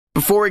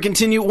Before we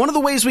continue, one of the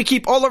ways we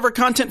keep all of our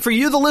content for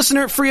you, the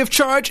listener, free of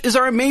charge is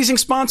our amazing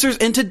sponsors,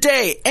 and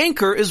today,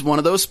 Anchor is one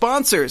of those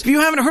sponsors. If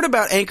you haven't heard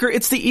about Anchor,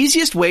 it's the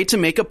easiest way to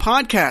make a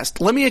podcast.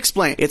 Let me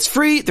explain. It's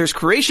free, there's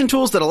creation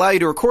tools that allow you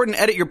to record and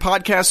edit your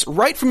podcasts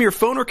right from your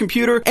phone or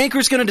computer.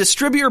 Anchor's going to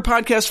distribute your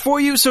podcast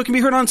for you so it can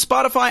be heard on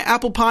Spotify,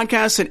 Apple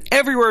Podcasts, and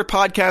everywhere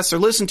podcasts are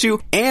listened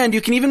to, and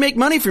you can even make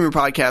money from your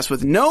podcast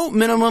with no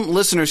minimum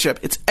listenership.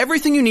 It's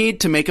everything you need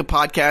to make a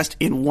podcast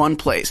in one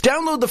place.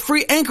 Download the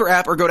free Anchor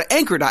app or go to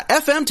anchor.fm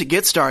to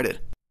get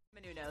started.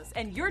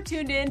 And you're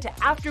tuned in to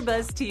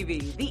AfterBuzz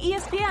TV, the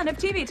ESPN of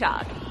TV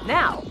talk.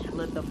 Now,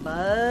 let the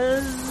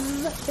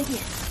buzz begin.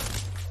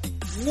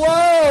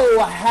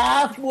 Whoa,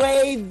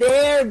 halfway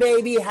there,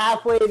 baby.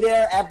 Halfway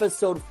there,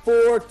 episode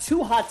 4,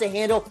 Too Hot to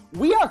Handle.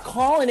 We are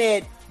calling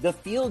it the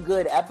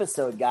feel-good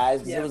episode,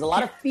 guys. There was a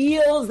lot of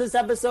feels this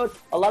episode,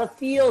 a lot of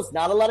feels,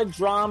 not a lot of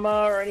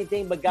drama or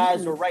anything, but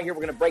guys, we're right here.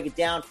 We're going to break it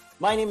down.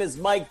 My name is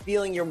Mike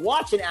Feeling. You're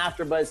watching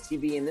AfterBuzz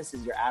TV, and this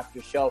is your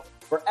after show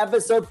for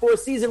episode 4,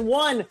 season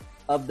 1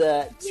 of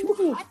the Too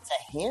Hot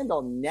to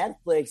Handle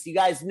Netflix. You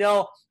guys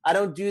know I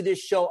don't do this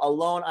show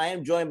alone. I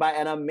am joined by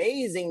an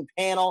amazing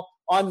panel.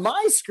 On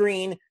my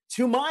screen,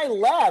 to my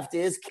left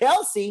is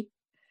Kelsey.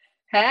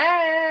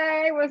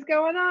 Hey, what's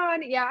going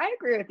on? Yeah, I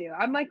agree with you.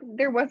 I'm like,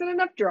 there wasn't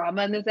enough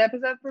drama in this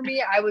episode for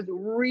me. I was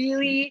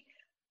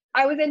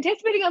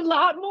anticipating a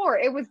lot more.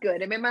 It was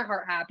good. It made my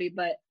heart happy,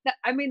 but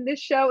this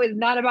show is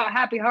not about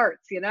happy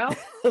hearts, you know?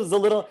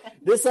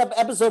 This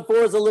episode 4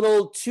 is a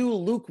little too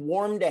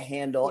lukewarm to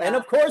handle. Yeah. And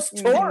of course,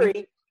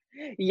 Tori.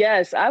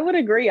 Yes, I would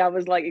agree. I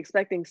was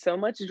expecting so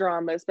much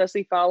drama,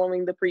 especially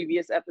following the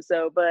previous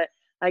episode, but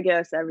I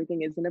guess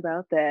everything isn't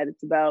about that.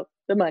 It's about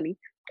the money.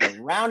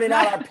 And rounding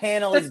out our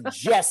panel is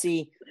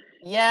Jesse.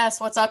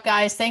 Yes, what's up,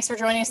 guys? Thanks for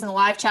joining us in the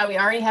live chat. We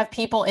already have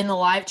people in the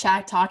live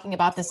chat talking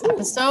about this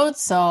episode,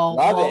 so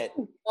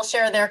we'll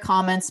share their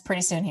comments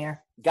pretty soon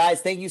here.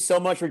 Guys, thank you so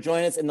much for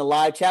joining us in the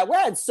live chat. We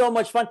had so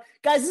much fun.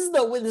 Guys, this is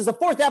the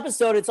 4th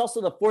episode. It's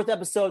also the 4th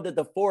episode that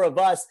the 4 of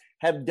us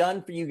have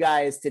done for you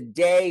guys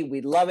today.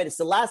 We love it. It's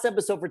the last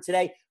episode for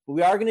today, but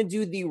we are going to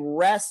do the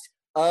rest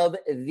of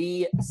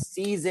the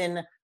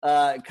season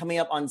coming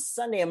up on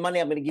Sunday and Monday.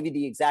 I'm going to give you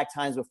the exact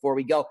times before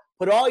we go.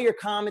 Put all your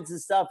comments and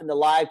stuff in the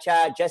live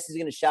chat. Jesse's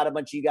going to shout a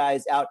bunch of you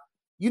guys out.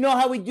 You know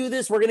how we do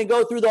this. We're going to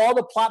go through all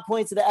the plot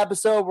points of the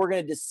episode. We're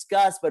going to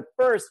discuss. But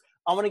first,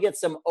 I want to get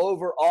some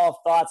overall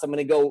thoughts. I'm going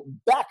to go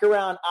back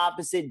around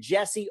opposite.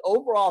 Jesse,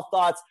 overall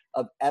thoughts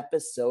of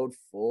episode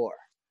 4.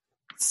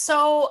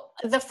 So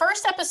the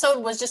first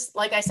episode was just,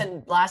 like I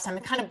said last time,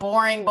 kind of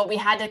boring, but we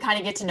had to kind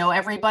of get to know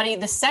everybody.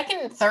 The second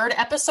and third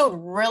episode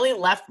really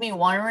left me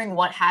wondering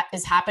what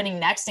is happening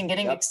next and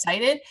getting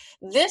excited.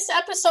 This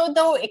episode,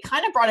 though, it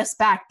kind of brought us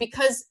back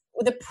because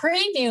the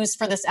previews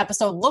for this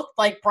episode looked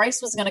like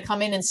Bryce was going to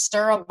come in and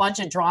stir a bunch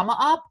of drama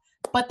up,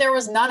 but there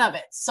was none of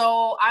it.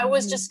 So I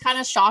was just kind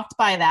of shocked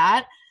by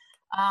that.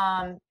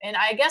 And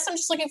I guess I'm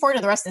just looking forward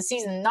to the rest of the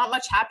season. Not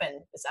much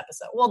happened this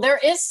episode. Well, there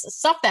is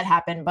stuff that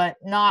happened, but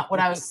not what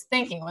I was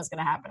thinking was going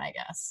to happen, I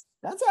guess.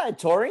 That's all right,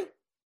 Tori.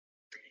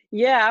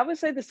 Yeah, I would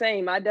say the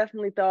same. I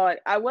definitely thought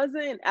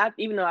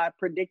even though I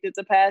predicted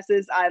the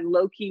passes, I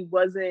low-key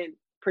wasn't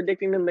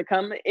predicting them to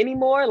come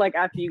anymore.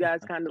 After you guys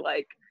kind of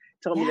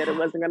told me that it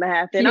wasn't going to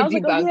happen. I was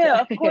like, oh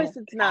yeah, of course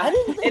it's not.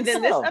 And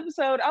then this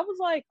episode, I was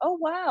like, oh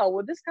wow,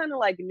 well this kind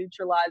of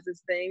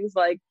neutralizes things.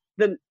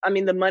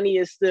 The money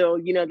is still,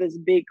 this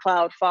big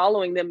cloud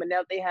following them, but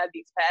now they have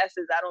these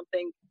passes. I don't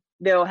think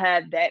they'll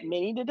have that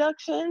many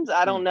deductions.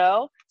 I don't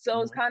know.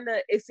 So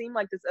it seemed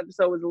like this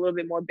episode was a little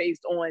bit more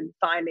based on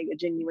finding a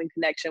genuine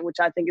connection, which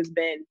I think has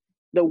been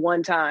the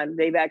one time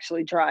they've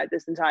actually tried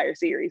this entire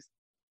series.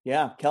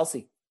 Yeah.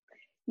 Kelsey.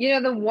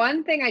 The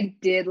one thing I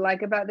did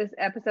like about this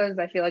episode is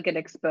I feel like it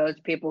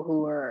exposed people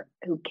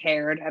who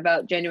cared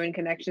about genuine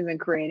connections and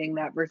creating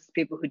that versus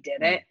people who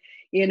didn't.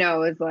 It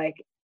was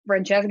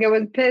Francesca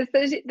was pissed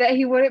that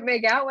he wouldn't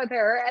make out with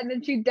her, and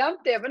then she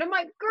dumped him. And I'm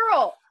like,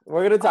 girl, we're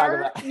going to talk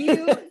about are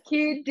you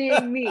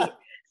kidding me?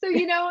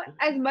 So,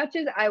 as much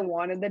as I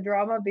wanted the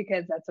drama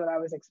because that's what I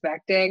was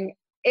expecting,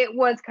 it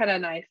was kind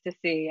of nice to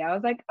see. I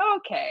was like,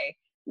 okay,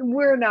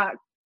 we're not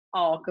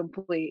all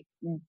complete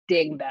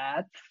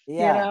dingbats.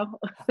 Yeah.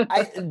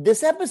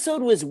 This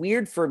episode was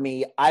weird for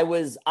me. I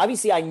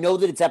know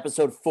that it's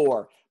episode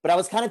 4, but I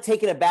was kind of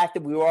taken aback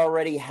that we were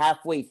already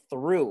halfway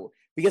through.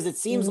 Because it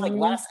seems like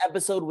last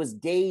episode was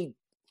day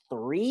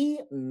 3,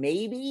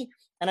 maybe.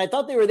 And I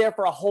thought they were there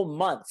for a whole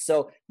month.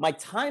 So my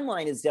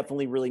timeline is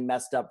definitely really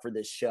messed up for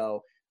this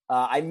show.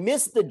 I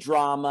missed the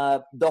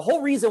drama. The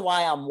whole reason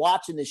why I'm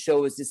watching this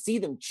show is to see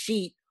them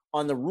cheat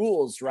on the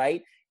rules,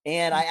 right?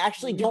 And I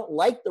actually don't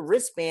like the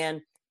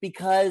wristband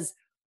because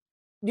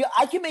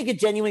I can make a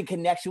genuine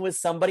connection with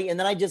somebody and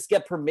then I just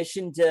get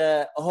permission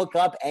to hook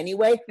up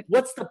anyway.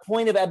 What's the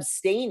point of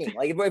abstaining?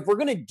 If we're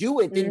going to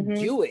do it, then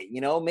do it,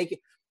 make it.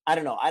 I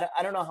don't know.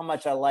 I don't know how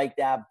much I like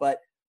that, but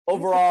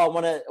overall,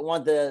 I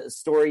want the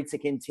story to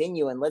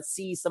continue, and let's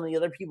see some of the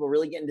other people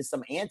really get into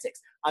some antics.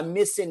 I'm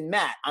missing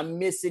Matt. I'm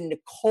missing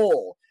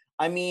Nicole.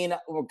 I mean,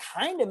 we're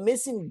kind of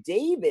missing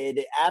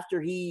David after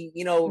he,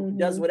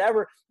 does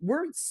whatever.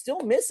 We're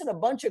still missing a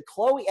bunch of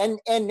Chloe.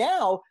 And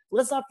now,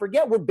 let's not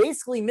forget, we're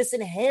basically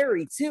missing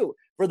Harry, too,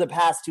 for the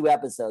past 2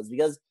 episodes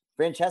because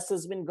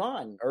Francesca's been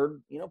gone or,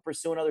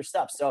 pursuing other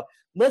stuff. So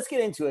let's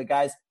get into it,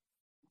 guys.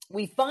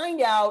 We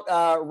find out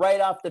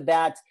right off the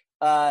bat,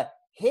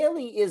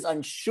 Haley is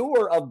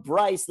unsure of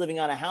Bryce living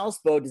on a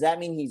houseboat. Does that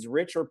mean he's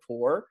rich or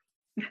poor?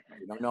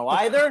 We don't know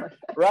either,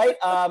 right?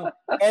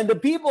 And the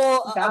people,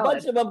 a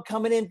bunch of them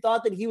coming in,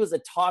 thought that he was a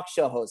talk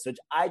show host, which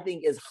I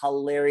think is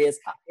hilarious.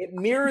 It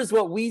mirrors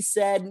what we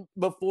said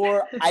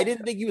before. I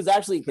didn't think he was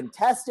actually a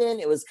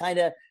contestant. It was kind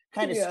of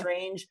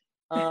strange.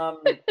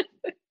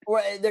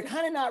 Or they're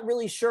kind of not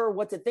really sure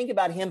what to think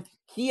about him.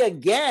 He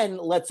again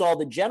lets all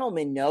the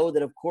gentlemen know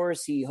that, of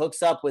course, he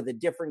hooks up with a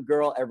different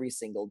girl every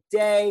single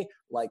day,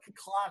 like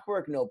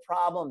clockwork, no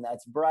problem.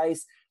 That's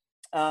Bryce.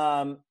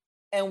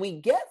 And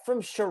we get from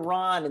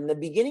Sharon, and the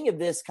beginning of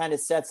this kind of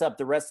sets up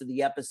the rest of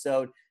the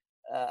episode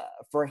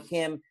for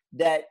him,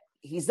 that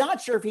he's not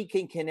sure if he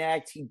can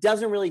connect. He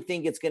doesn't really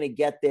think it's going to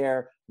get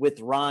there with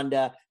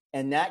Rhonda.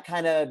 And that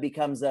kind of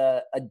becomes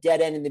a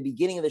dead end in the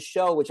beginning of the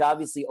show, which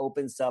obviously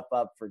opens up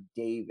for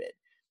David.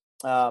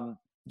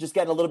 Just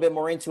getting a little bit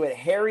more into it.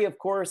 Harry, of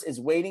course, is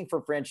waiting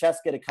for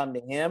Francesca to come to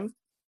him.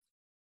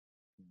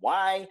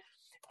 Why?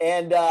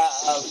 And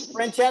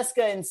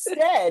Francesca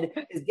instead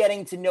is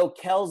getting to know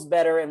Kels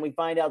better. And we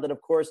find out that,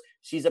 of course,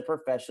 she's a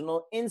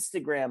professional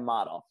Instagram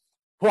model.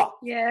 Well,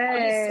 I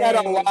just said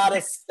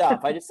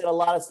a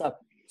lot of stuff.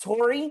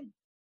 Tori,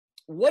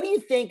 what do you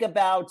think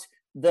about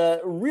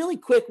really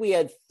quick, we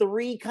had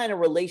 3 kind of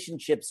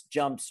relationships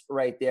jumps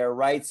right there,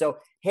 right? So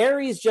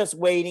Harry's just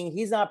waiting.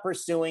 He's not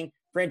pursuing.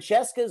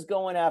 Francesca's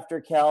going after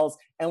Kels.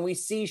 And we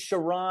see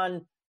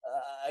Sharon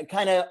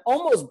kind of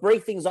almost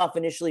break things off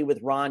initially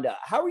with Rhonda.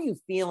 How are you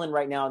feeling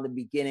right now in the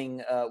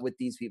beginning with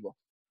these people?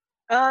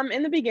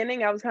 In the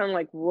beginning, I was kind of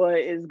like, what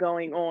is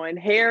going on?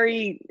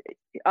 Harry,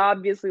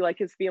 obviously, like,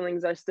 his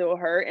feelings are still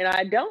hurt. And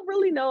I don't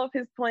really know if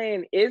his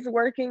plan is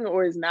working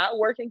or is not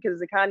working,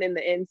 because it kind of in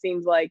the end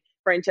seems like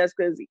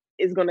Francesca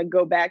is going to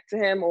go back to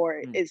him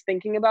or is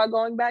thinking about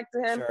going back to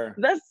him. Sure.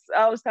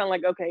 I was kind of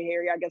like, okay,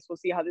 Harry, I guess we'll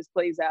see how this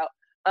plays out.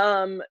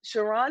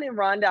 Sharon and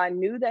Rhonda, I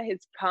knew that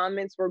his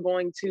comments were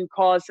going to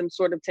cause some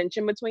sort of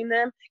tension between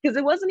them, because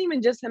it wasn't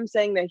even just him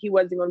saying that he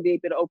wasn't going to be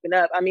able to open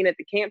up. I mean, at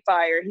the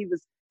campfire, he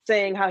was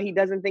saying how he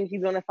doesn't think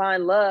he's going to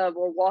find love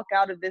or walk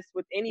out of this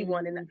with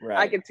anyone. And right.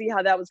 I could see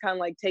how that was kind of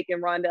like taking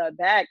Rhonda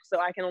aback.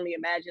 So I can only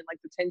imagine like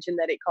the tension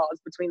that it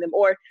caused between them,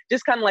 or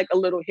just kind of like a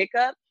little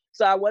hiccup.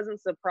 So I wasn't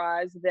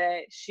surprised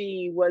that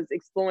she was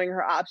exploring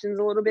her options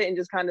a little bit and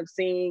just kind of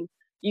seeing,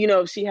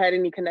 if she had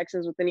any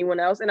connections with anyone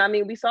else. And I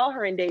mean, we saw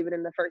her and David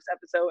in the first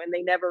episode, and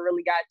they never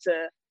really got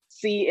to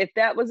see if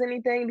that was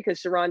anything, because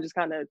Sharon just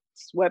kind of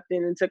swept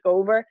in and took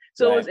over.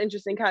 So It was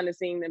interesting kind of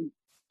seeing them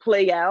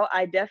play out.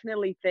 I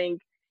definitely think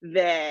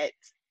that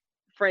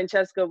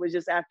Francesca was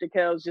just after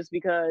Kels just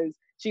because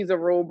she's a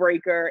rule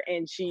breaker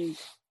and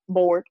she's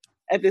bored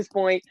at this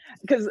point.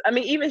 Because, I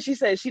mean, even she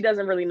says she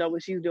doesn't really know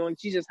what she's doing.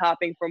 She's just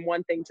hopping from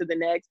one thing to the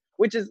next,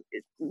 which is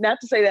not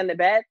to say that in a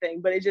bad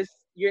thing, but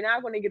you're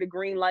not going to get a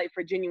green light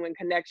for genuine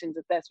connections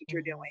if that's what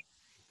you're doing.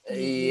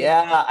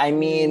 Yeah, I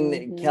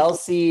mean,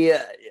 Kelsey,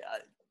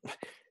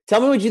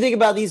 tell me what you think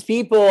about these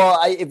people.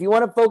 If you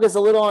want to focus a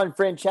little on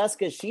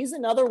Francesca, she's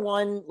another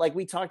one, like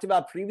we talked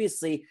about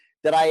previously,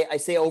 that I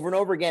say over and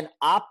over again,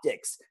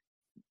 optics.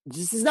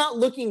 This is not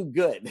looking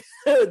good.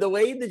 The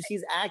way that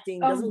she's acting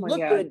doesn't look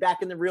good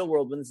back in the real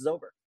world when this is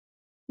over.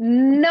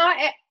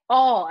 Not at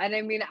all. And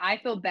I mean, I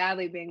feel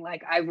badly being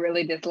like, I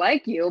really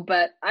dislike you,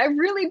 but I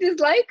really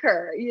dislike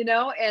her,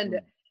 and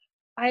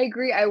I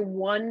agree. I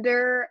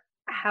wonder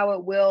how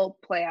it will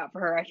play out for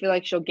her. I feel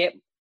like she'll get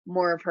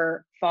more of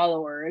her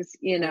followers,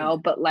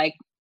 but like,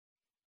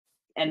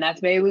 and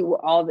that's maybe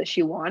all that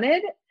she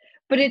wanted.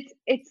 But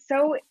it's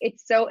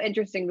so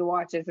interesting to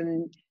watch this,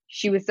 and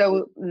she was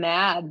so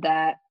mad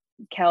that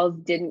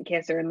Kels didn't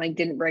kiss her and like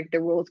didn't break the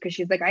rules, because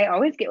she's like, I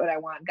always get what I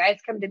want. Guys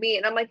come to me,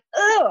 and I'm like,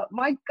 oh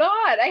my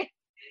god, I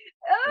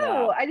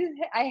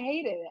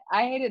hated it.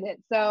 I hated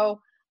it. So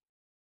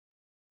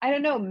I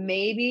don't know.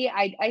 Maybe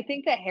I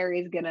think that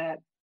Harry's gonna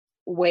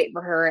wait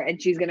for her,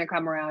 and she's gonna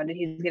come around,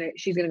 and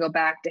she's gonna go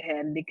back to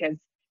him because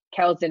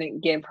Kels didn't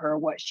give her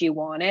what she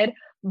wanted.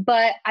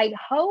 But I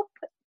hope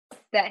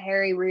that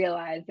Harry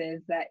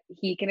realizes that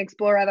he can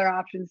explore other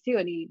options too,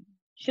 and he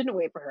shouldn't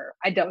wait for her.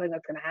 I don't think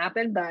that's going to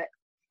happen, but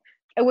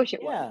I wish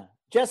it would.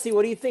 Jesse,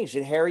 what do you think?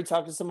 Should Harry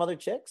talk to some other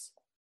chicks?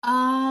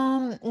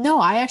 No,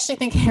 I actually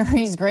think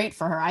Harry's great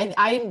for her.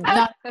 I'm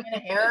not a fan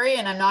of Harry,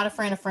 and I'm not a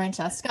fan of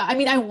Francesca. I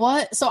mean, I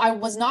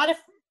was not a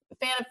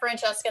fan of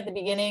Francesca at the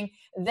beginning.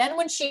 Then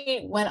when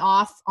she went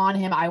off on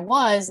him, I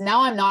was.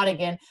 Now I'm not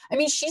again. I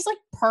mean, she's like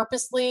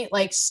purposely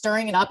like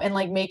stirring it up and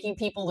like making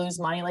people lose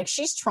money. Like,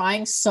 she's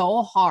trying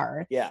so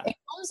hard. Yeah. It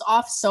comes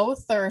off so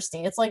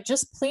thirsty. It's like,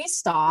 just please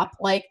stop.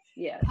 Like,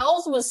 yeah.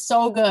 Kels was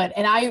so good.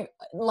 And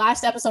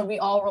last episode, we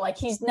all were like,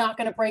 he's not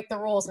going to break the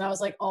rules. And I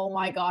was like, oh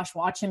my gosh,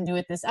 watch him do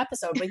it this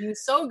episode. But he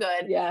was so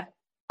good. Yeah.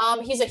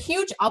 He's a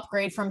huge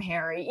upgrade from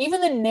Harry.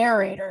 Even the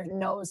narrator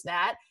knows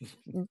that.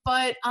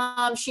 But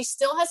she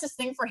still has this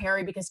thing for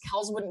Harry because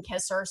Kels wouldn't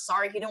kiss her.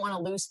 Sorry, he didn't want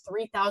to lose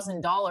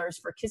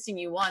 $3,000 for kissing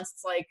you once.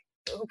 It's like,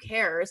 who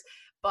cares?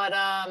 But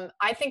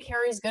I think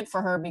Harry's good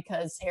for her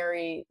because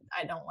Harry,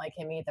 I don't like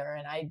him either.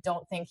 And I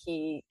don't think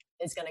he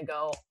is going to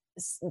go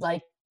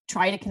like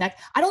try to connect.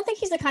 I don't think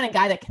he's the kind of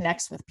guy that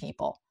connects with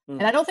people.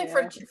 And I don't think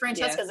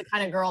Francesca's the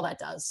kind of girl that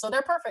does. So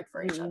they're perfect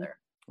for each other.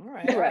 All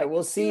right.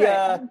 We'll see.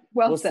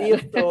 We'll see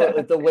if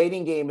the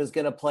waiting game is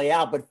going to play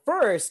out. But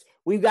first,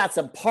 we've got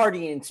some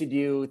partying to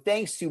do.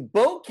 Thanks to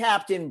boat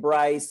captain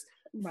Bryce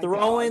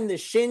throwing the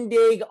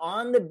shindig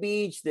on the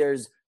beach.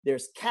 There's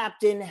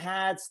captain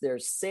hats.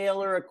 There's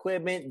sailor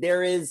equipment.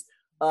 There is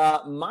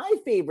my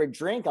favorite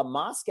drink, a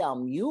Moscow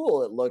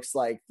Mule. It looks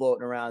like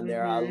floating around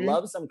there. I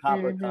love some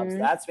copper cups.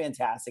 That's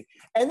fantastic.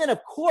 And then,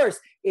 of course,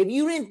 if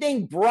you didn't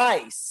think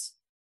Bryce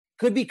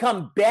could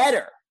become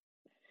better,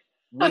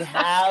 we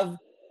have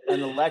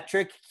an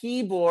electric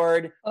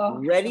keyboard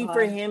ready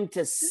for him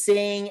to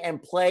sing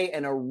and play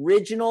an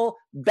original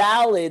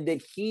ballad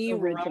that he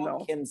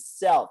wrote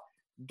himself.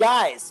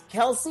 Guys,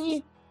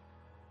 Kelsey,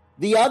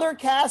 the other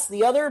cast,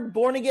 the other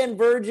born again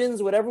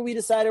virgins, whatever we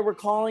decided we're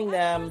calling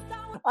them,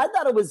 I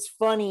thought it was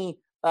funny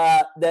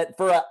that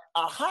for a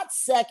hot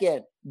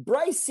second,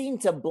 Bryce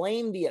seemed to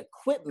blame the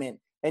equipment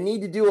and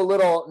need to do a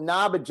little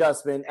knob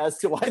adjustment as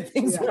to why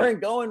things weren't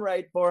going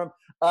right for him.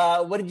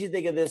 What did you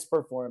think of this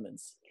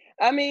performance?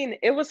 I mean,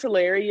 it was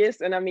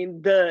hilarious. And I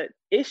mean, the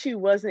issue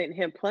wasn't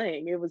him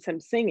playing, it was him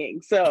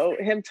singing. So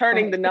him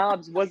turning the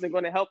knobs wasn't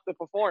going to help the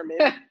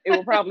performance. It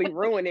would probably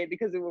ruin it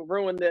because it would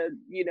ruin the,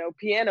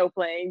 piano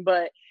playing.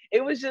 But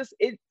it was just,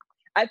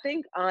 I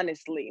think,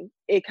 honestly,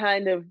 it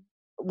kind of,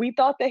 we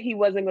thought that he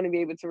wasn't going to be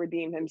able to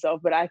redeem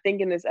himself, but I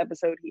think in this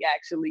episode he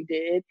actually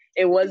did.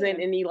 It wasn't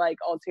any like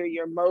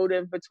ulterior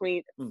motive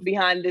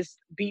behind this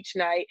beach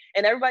night,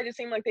 and everybody just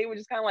seemed like they were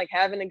just kind of like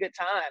having a good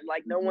time.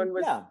 Like no one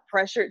was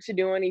pressured to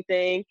do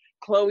anything.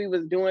 Chloe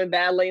was doing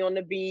ballet on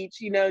the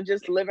beach,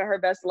 just living her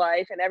best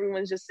life, and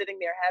everyone's just sitting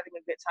there having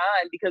a good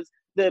time because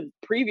the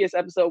previous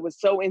episode was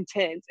so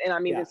intense. And I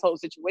mean, this whole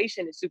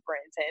situation is super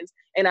intense,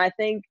 and I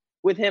think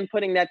with him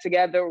putting that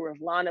together, or if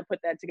Lana put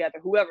that together,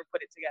 whoever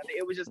put it together,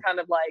 it was just kind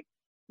of like,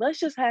 let's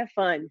just have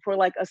fun for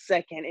like a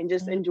second and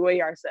just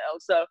enjoy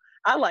ourselves. So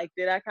I liked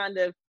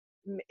it.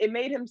 It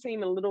made him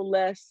seem a little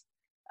less,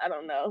 I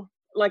don't know,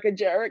 like a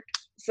jerk.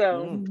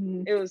 So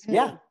it was cool.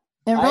 Yeah.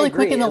 And really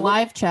quick in the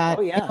live chat,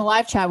 we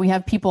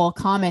have people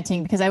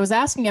commenting because I was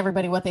asking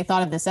everybody what they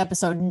thought of this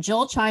episode, and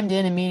Jill chimed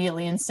in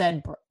immediately and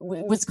said,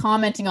 was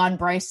commenting on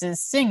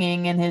Bryce's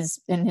singing and his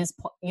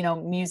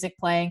music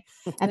playing.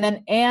 And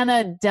then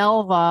Anna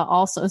Delva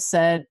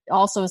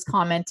also was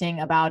commenting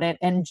about it.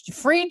 And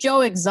Free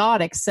Joe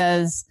Exotic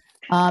says,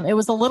 it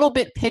was a little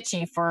bit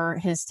pitchy for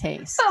his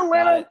taste. A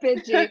little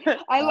pitchy.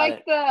 I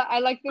like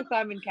the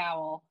Simon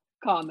Cowell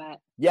comment.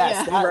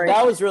 Yes,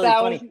 that was really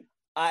funny.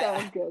 That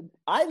was good.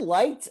 I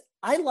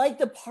liked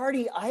the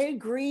party. I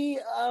agree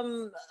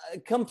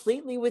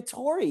completely with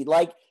Tori.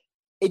 Like,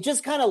 it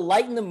just kind of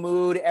lightened the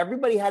mood.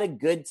 Everybody had a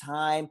good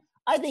time.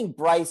 I think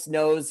Bryce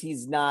knows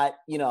he's not,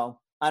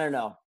 I don't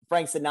know,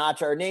 Frank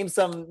Sinatra or name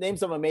some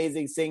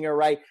amazing singer,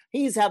 right?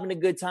 He's having a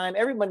good time.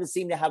 Everybody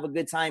seemed to have a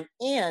good time.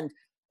 And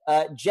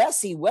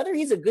Jesse, whether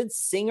he's a good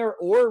singer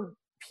or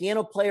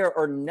piano player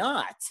or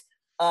not,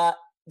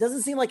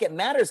 doesn't seem like it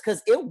matters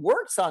because it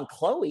works on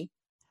Chloe.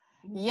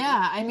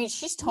 Yeah, I mean,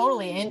 she's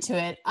totally into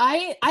it.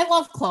 I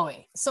love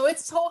Chloe, so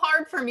it's so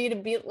hard for me to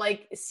be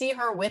like see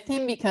her with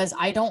him because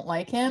I don't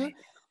like him.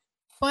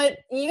 But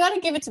you got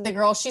to give it to the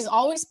girl. She's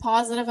always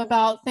positive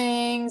about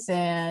things,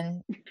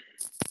 and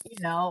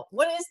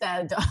what is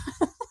that?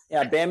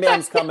 Yeah, Bam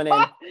Bam's coming in.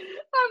 Bam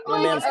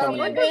Bam's coming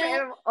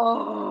in.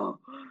 Oh,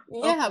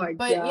 yeah, but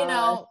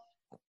God.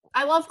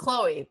 I love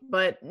Chloe,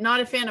 but not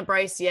a fan of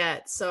Bryce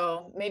yet.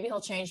 So maybe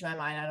he'll change my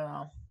mind. I don't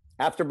know.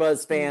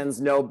 AfterBuzz fans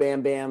know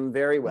Bam Bam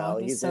very well.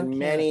 He's so in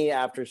many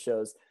after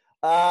shows.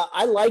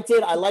 I liked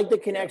it. I liked the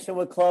connection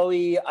with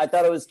Chloe. I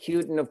thought it was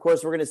cute. And of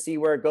course, we're going to see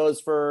where it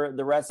goes for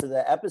the rest of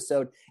the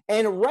episode.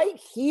 And right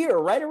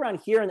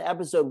around here in the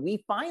episode,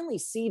 we finally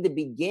see the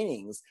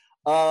beginnings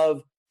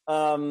of,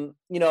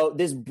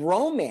 this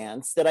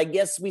bromance that I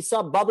guess we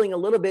saw bubbling a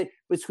little bit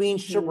between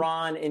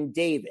Sharon and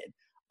David.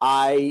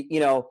 I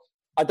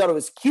thought it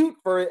was cute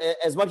for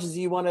as much as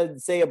you want to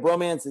say a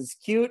bromance is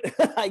cute,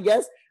 I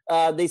guess.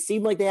 They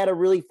seemed like they had a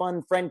really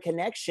fun friend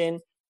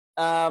connection.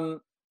 A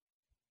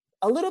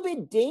little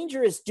bit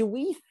dangerous. Do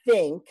we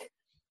think,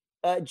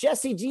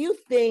 Jesse, do you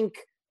think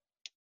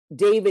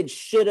David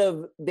should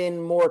have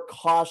been more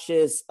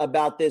cautious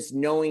about this,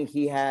 knowing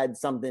he had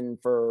something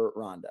for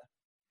Rhonda?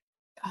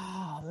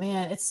 Oh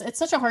man, it's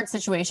such a hard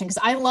situation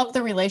because I love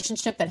the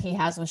relationship that he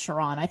has with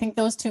Sharon. I think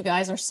those two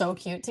guys are so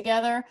cute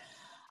together.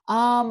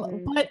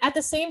 But at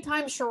the same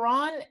time,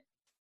 Sharon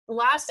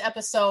last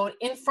episode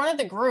in front of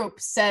the group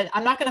said,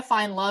 I'm not going to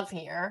find love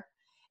here.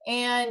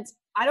 And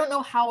I don't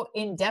know how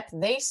in depth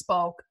they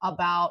spoke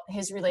about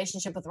his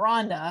relationship with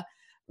Rhonda,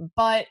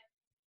 but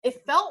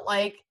it felt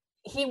like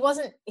he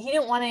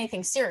didn't want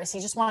anything serious. He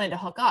just wanted to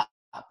hook up.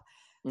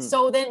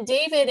 So then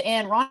David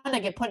and Rhonda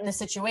get put in a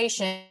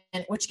situation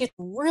which gets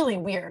really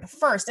weird.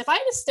 First, if I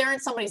had to stare in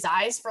somebody's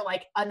eyes for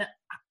like I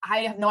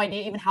have no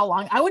idea even how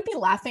long, I would be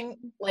laughing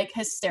like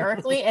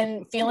hysterically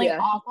and feeling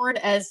awkward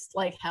as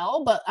like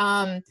hell. But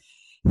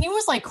he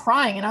was like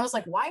crying, and I was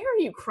like, "Why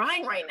are you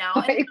crying right now?"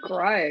 Why are you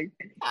crying?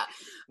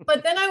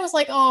 But then I was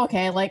like, "Oh,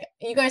 okay. Like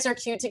you guys are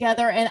cute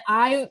together," and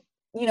I,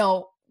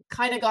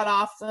 kind of got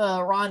off the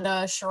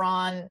Rhonda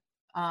Sharon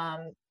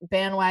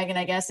bandwagon,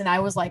 I guess, and I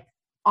was like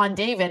on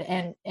David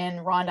and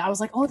Rhonda. I was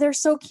like, oh, they're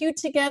so cute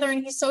together,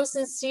 and he's so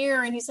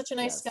sincere, and he's such a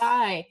nice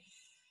guy.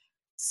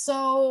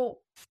 So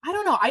I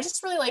don't know. I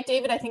just really like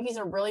David. I think he's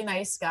a really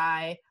nice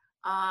guy.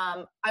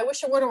 I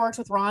wish it would have worked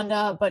with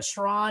Rhonda, but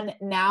Sharon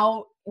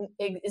now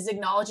is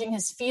acknowledging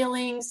his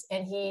feelings,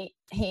 and he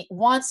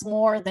wants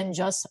more than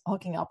just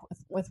hooking up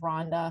with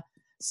Rhonda.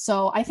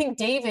 So I think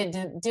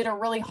David did a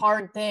really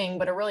hard thing,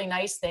 but a really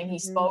nice thing. He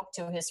spoke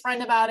to his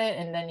friend about it,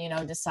 and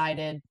then,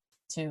 decided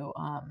to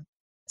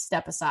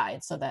step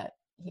aside so that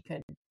he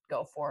could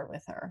go forward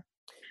with her.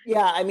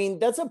 Yeah, I mean,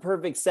 that's a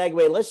perfect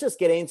segue. Let's just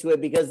get into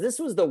it, because this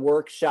was the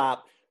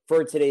workshop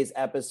for today's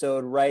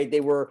episode, right? They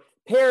were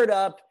paired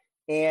up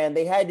and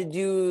they had to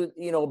do,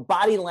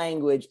 body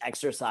language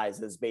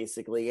exercises,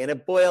 basically. And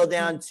it boiled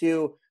down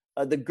to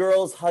the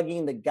girls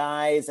hugging the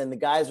guys, and the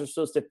guys were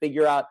supposed to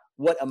figure out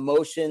what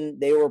emotion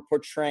they were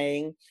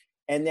portraying.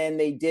 And then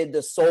they did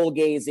the soul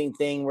gazing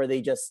thing where they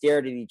just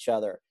stared at each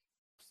other.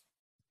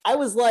 I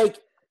was like,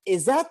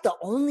 is that the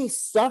only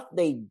stuff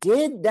they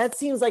did? That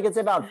seems like it's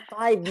about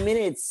 5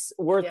 minutes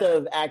worth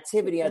of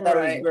activity. I thought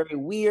it was very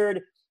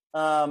weird.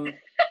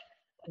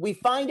 We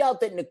find out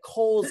that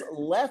Nicole's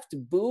left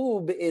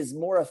boob is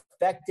more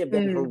effective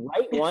than her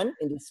right one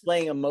in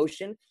displaying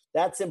emotion.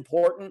 That's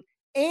important.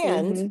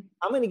 And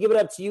I'm going to give it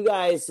up to you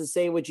guys to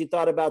say what you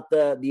thought about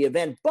the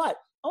event. But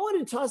I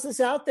wanted to toss this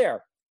out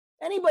there.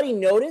 Anybody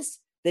notice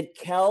that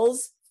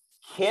Kels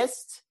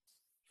kissed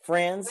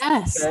Fran's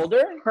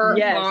shoulder? Her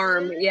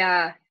arm,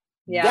 yeah.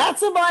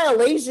 That's a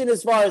violation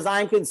as far as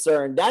I'm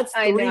concerned. That's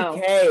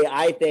 $3K,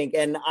 I think.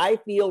 And I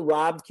feel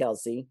robbed,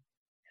 Kelsey.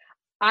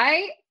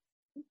 I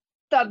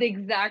thought the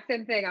exact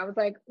same thing. I was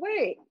like,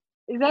 wait,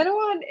 is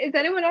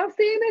anyone else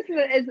seeing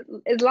this?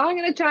 Is Lon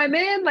going to chime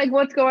in? Like,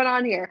 what's going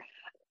on here?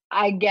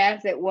 I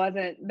guess it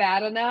wasn't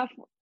bad enough,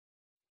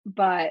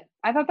 but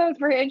I thought that was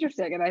very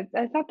interesting. And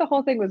I thought the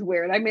whole thing was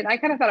weird. I mean, I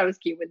kind of thought it was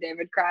cute when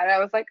David cried. I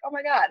was like, oh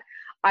my God.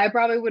 I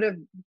probably would have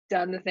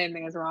done the same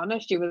thing as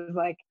Rhonda. She was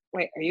like,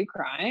 wait, are you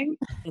crying?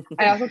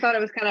 I also thought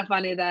it was kind of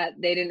funny that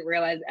they didn't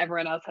realize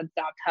everyone else had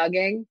stopped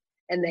hugging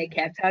and they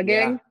kept hugging.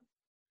 Yeah.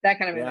 That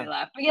kind of made me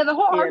laugh. But yeah, the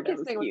whole arm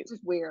kiss thing was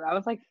just weird. I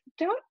was like,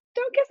 don't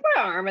kiss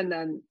my arm. And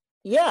then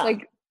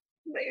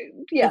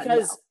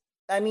because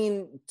I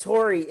mean,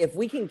 Tori, if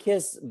we can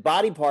kiss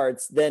body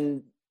parts,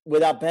 then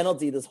without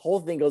penalty, this whole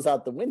thing goes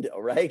out the window,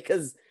 right?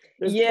 Because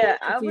there's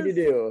plenty to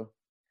do.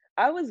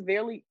 I was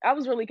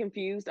really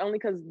confused, only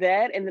because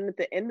that, and then at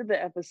the end of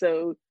the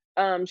episode,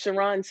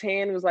 Sharon's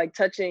hand was like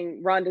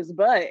touching Rhonda's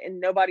butt, and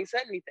nobody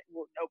said anything.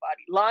 Well,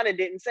 nobody. Lana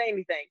didn't say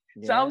anything.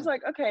 Yeah. So I was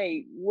like,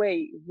 okay,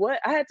 wait, what?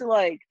 I had to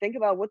like think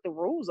about what the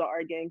rules are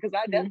again, because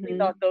I definitely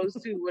thought those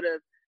two would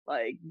have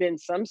like been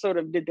some sort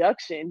of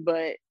deduction,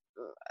 but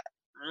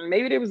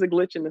maybe there was a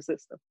glitch in the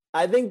system.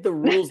 I think the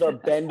rules are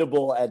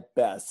bendable at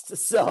best.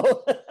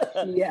 So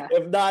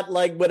if not,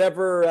 like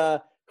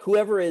whatever,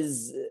 whoever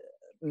is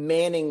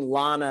manning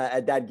Lana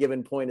at that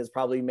given point is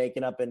probably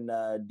making up and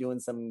doing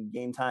some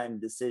game time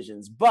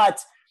decisions. But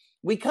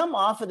we come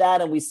off of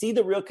that and we see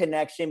the real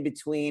connection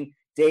between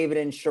David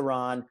and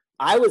Sharon.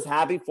 I was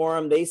happy for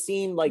them. They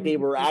seemed like they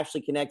were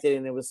actually connected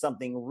and it was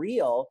something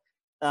real.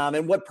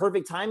 And what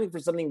perfect timing for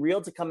something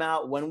real to come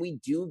out when we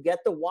do get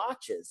the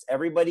watches.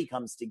 Everybody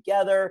comes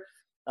together.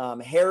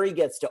 Harry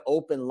gets to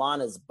open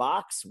Lana's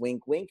box.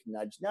 Wink, wink,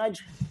 nudge,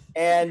 nudge.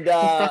 And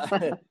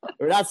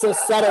we're not so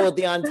subtle with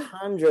the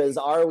entendres,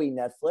 are we,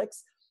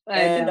 Netflix?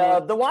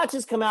 And the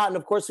watches come out. And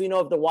of course, we know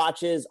if the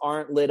watches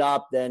aren't lit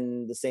up,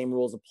 then the same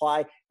rules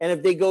apply. And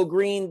if they go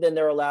green, then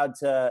they're allowed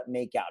to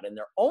make out. And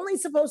they're only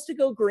supposed to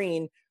go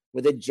green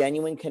with a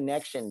genuine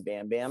connection,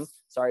 Bam Bam.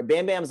 Sorry,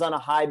 Bam Bam's on a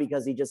high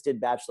because he just did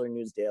Bachelor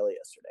News Daily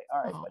yesterday.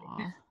 All right,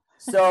 buddy.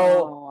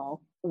 So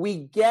we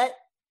get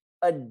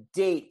a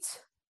date.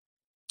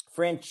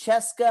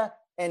 Francesca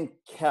and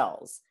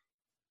Kels.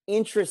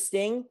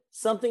 Interesting.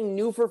 Something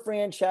new for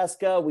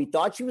Francesca. We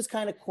thought she was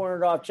kind of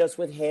cornered off just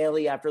with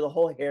Haley after the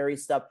whole Harry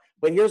stuff.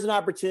 But here's an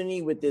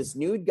opportunity with this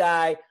nude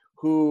guy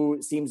who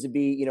seems to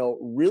be,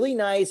 really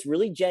nice,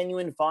 really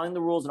genuine, following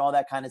the rules and all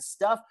that kind of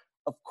stuff.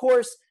 Of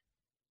course,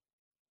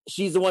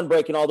 she's the one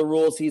breaking all the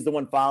rules. He's the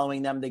one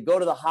following them. They go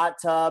to the hot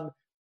tub.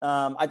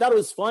 I thought it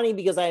was funny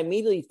because I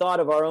immediately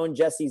thought of our own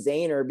Jesse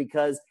Zahner,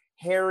 because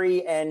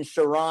Harry and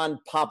Sharon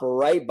pop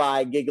right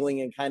by,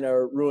 giggling and kind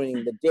of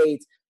ruining the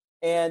date.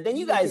 And then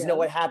you guys know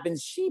what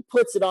happens. She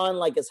puts it on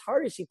like as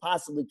hard as she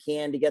possibly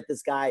can to get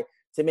this guy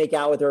to make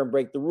out with her and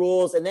break the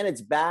rules. And then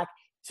it's back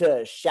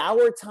to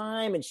shower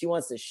time and she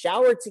wants to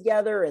shower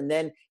together. And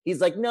then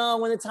he's like, no,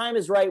 when the time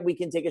is right, we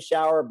can take a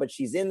shower. But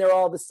she's in there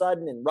all of a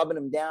sudden and rubbing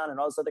him down and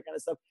all this other kind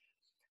of stuff.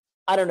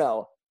 I don't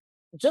know.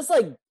 Just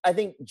like I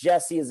think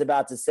Jesse is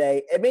about to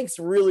say, it makes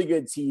really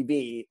good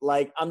TV.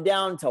 Like, I'm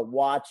down to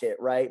watch it,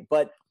 right?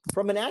 But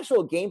from an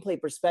actual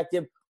gameplay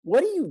perspective,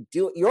 what do you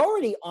do? You're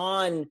already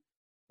on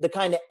the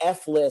kind of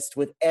F list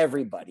with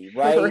everybody,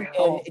 right?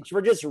 And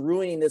we're just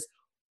ruining this.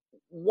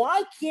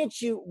 Why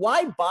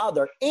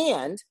bother?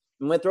 And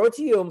I'm going to throw it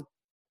to you.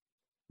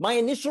 My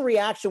initial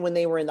reaction when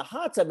they were in the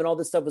hot tub and all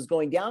this stuff was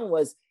going down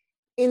was,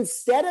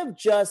 instead of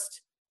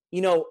just,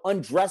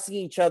 undressing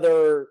each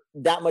other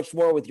that much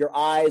more with your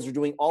eyes or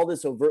doing all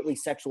this overtly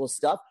sexual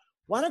stuff,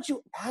 why don't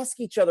you ask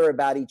each other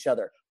about each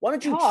other? Why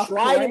don't you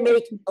try to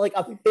make like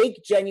a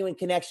fake, genuine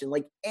connection,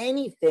 like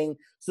anything,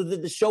 so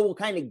that the show will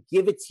kind of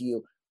give it to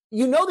you?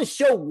 The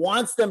show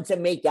wants them to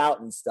make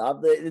out and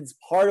stuff. It's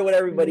part of what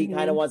everybody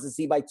kind of wants to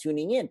see by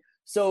tuning in.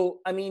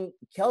 So, I mean,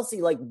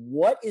 Kelsey, like,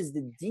 what is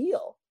the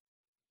deal?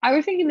 I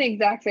was thinking the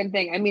exact same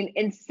thing. I mean,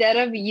 instead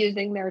of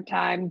using their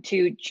time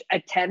to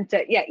attempt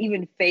to,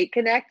 even fake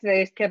connect,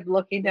 they just kept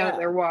looking down at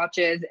their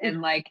watches and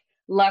like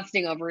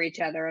lusting over each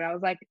other. And I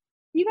was like,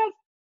 you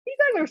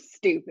guys are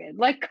stupid.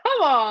 Like,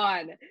 come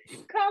on.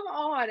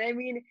 I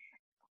mean,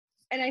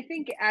 and I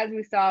think as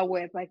we saw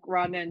with like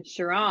Rhonda and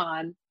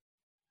Sharon,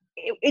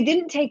 it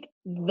didn't take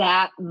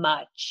that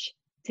much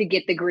to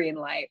get the green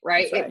light,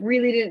 right? It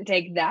really didn't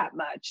take that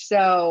much.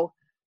 So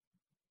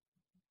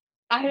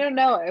I don't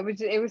know.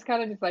 It was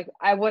kind of just like,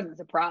 I wasn't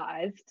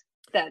surprised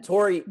that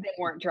Tori, they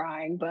weren't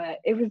trying, but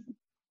it was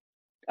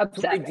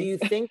upsetting. Tori,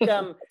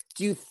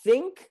 do you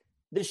think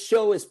the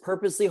show is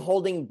purposely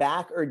holding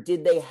back, or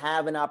did they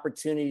have an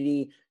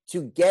opportunity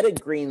to get a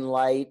green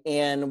light?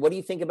 And what do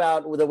you think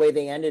about the way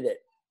they ended it?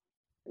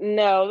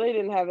 No, they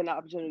didn't have an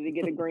opportunity to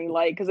get a green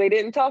light because they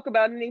didn't talk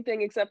about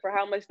anything except for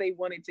how much they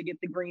wanted to get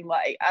the green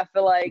light. I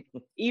feel like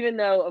even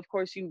though, of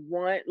course, you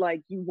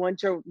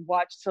want your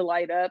watch to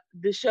light up,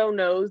 the show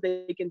knows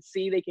they can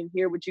see, they can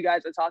hear what you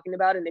guys are talking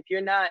about. And if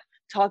you're not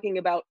talking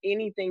about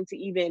anything to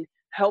even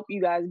help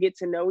you guys get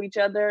to know each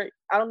other,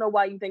 I don't know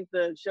why you think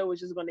the show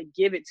is just going to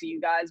give it to you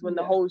guys when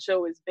the whole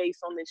show is based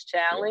on this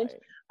challenge.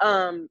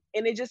 Right.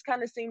 And it just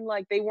kind of seemed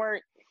like they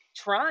weren't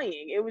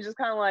trying. It was just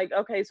kind of like,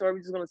 okay, so are we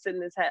just going to sit in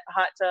this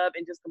hot tub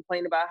and just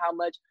complain about how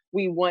much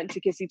we want to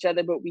kiss each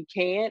other but we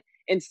can't,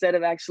 instead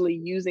of actually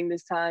using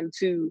this time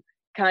to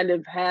kind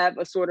of have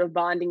a sort of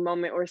bonding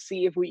moment or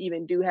see if we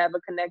even do have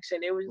a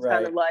connection. It was just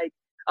kind of like,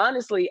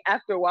 honestly,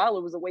 after a while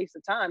it was a waste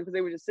of time because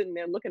they were just sitting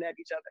there looking at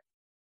each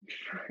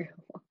other.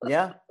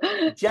 Yeah.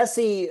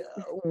 Jesse,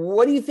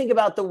 what do you think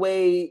about the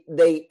way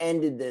they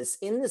ended this?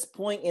 In this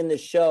point in the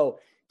show,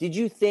 did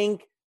you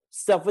think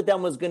stuff with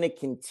them was going to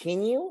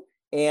continue?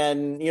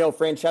 And,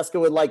 Francesca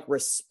would like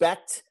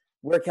respect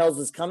where Kels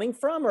was coming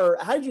from? Or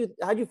how'd you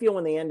feel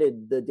when they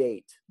ended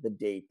the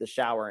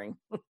showering?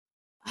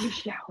 The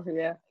shower,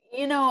 yeah.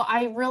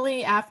 I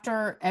really,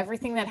 after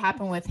everything that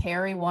happened with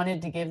Harry,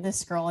 wanted to give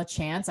this girl a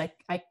chance. I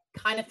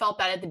kind of felt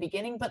that at the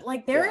beginning, but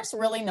like there is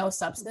really no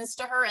substance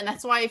to her. And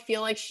that's why I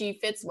feel like she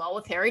fits well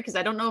with Harry, because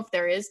I don't know if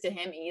there is to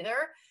him either.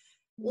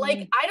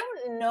 Like, I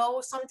don't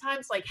know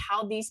sometimes like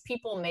how these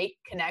people make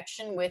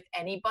connection with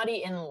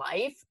anybody in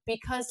life,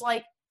 because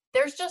like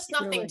there's just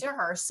nothing to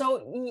her.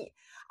 So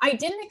I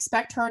didn't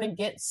expect her to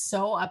get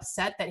so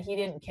upset that he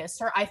didn't kiss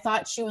her. I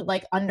thought she would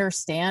like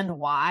understand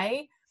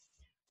why,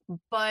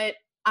 but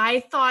I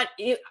thought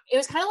it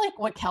was kind of like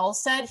what Kel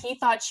said. He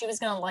thought she was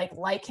going to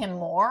like him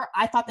more.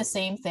 I thought the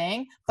same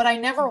thing, but I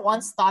never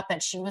once thought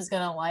that she was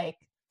going to like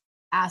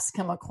ask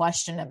him a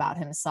question about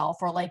himself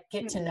or like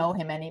get to know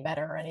him any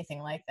better or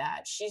anything like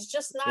that. She's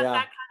just not that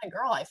kind of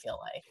girl, I feel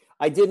like.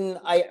 I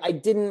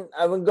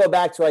would go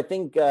back to, I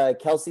think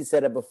Kelsey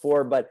said it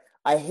before, but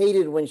I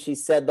hated when she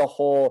said the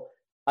whole,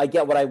 I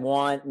get what I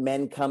want,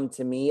 men come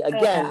to me.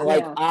 Again,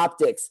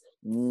 optics.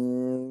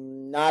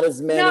 Not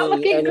as many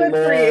anymore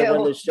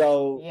when the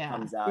show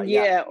comes out.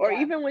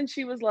 Even when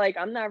she was like,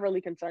 I'm not really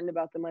concerned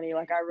about the money.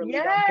 Like, I really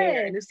don't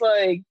care. And it's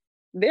like,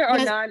 there are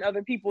 9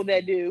 other people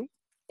that do.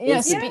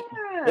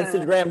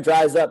 Instagram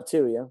dries up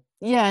too,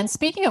 Yeah, and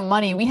speaking of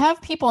money, we have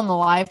people in the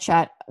live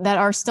chat that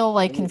are still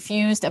like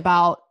confused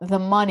about the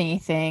money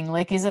thing.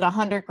 Like, is it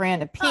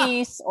 $100,000 a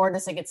piece, or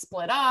does it get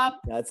split up?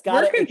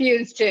 We're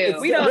confused too.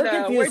 We don't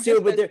know. We're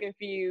just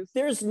confused.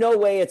 There's no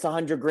way it's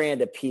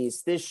 $100,000 a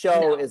piece. This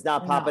show is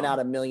not popping out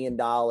 $1 million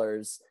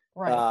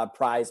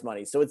prize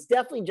money, so it's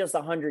definitely just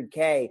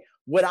 $100K.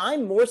 What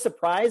I'm more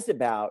surprised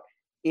about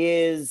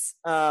is,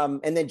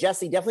 and then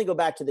Jesse, definitely go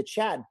back to the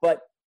chat,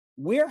 but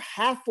we're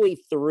halfway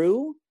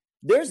through.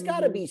 There's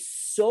got to be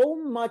so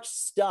much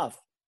stuff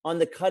on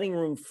the cutting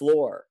room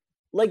floor.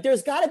 Like,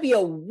 there's got to be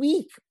a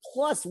week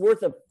plus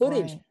worth of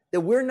footage that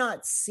we're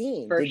not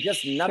seeing.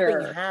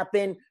 Nothing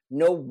happened.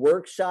 No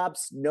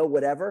workshops, no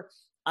whatever.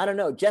 I don't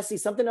know. Jesse,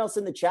 something else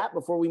in the chat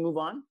before we move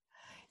on?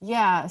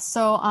 Yeah.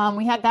 So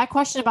we had that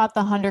question about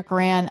the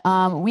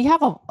 $100,000. We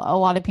have a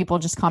lot of people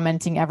just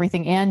commenting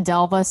everything. Ann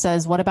Delva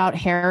says, what about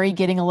Harry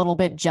getting a little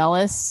bit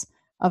jealous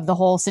of the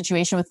whole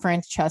situation with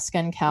Francesca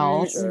and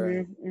Kels.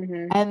 Sure.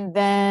 And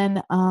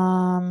then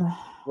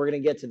we're gonna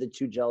get to the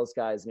two jealous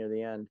guys near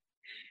the end.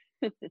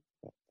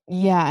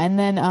 Yeah, and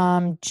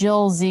then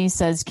Jill Z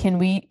says,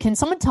 can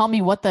someone tell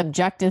me what the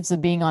objectives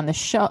of being on this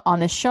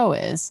show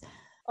is?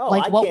 Oh,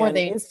 like what were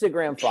they?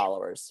 Instagram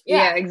followers.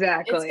 Yeah,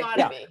 exactly. It's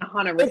gotta be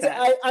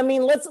 100%. I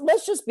mean,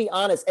 let's just be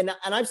honest. And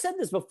I've said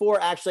this before.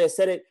 Actually, I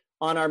said it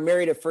on our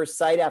Married at First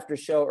Sight after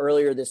show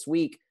earlier this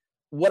week.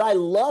 What I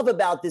love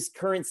about this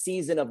current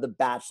season of The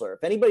Bachelor,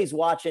 if anybody's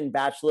watching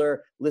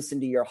Bachelor, listen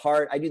to your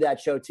heart. I do that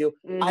show too.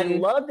 I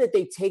love that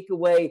they take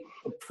away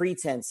the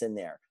pretense in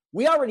there.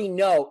 We already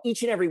know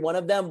each and every one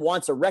of them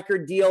wants a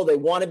record deal. They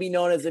want to be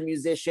known as a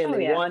musician.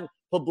 They want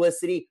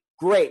publicity.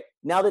 Great.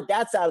 Now that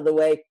that's out of the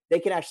way, they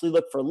can actually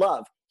look for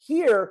love.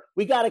 Here,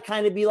 we got to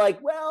kind of be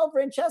like, well,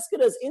 Francesca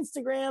does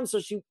Instagram, so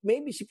she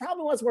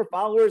probably wants more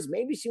followers.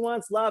 Maybe she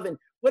wants love. And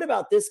what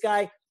about this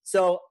guy?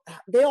 So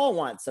they all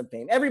want some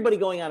fame. Everybody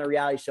going on a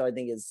reality show, I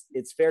think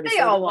it's fair to say.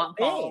 They all want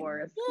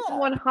followers.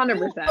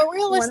 100%. But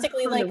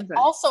realistically, 100%. like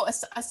also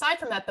aside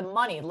from that, the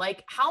money,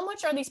 like how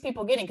much are these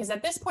people getting? Because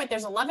at this point,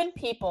 there's 11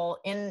 people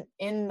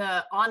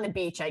on the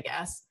beach, I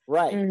guess.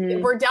 Right.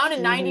 We're down to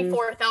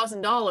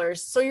 $94,000.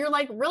 So you're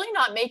like really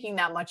not making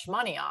that much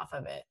money off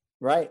of it.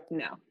 Right.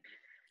 No.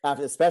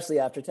 Especially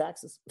after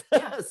taxes.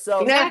 Yeah.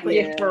 So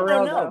exactly. For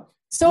real, though.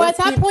 So at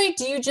that point,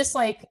 do you just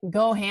like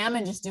go ham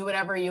and just do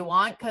whatever you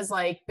want? Because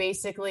like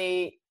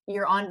basically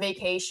you're on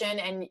vacation,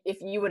 and if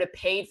you would have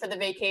paid for the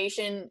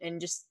vacation and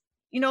just,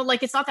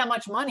 like it's not that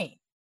much money.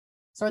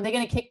 So are they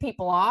going to kick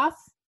people off?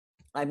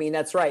 I mean,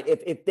 that's right.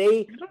 If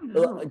they,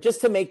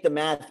 just to make the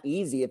math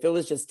easy, if it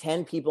was just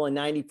 10 people in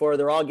 94,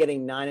 they're all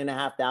getting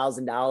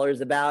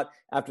 $9,500 about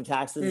after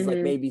taxes, like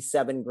maybe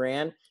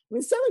 $7,000. I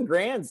mean,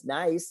 $7,000's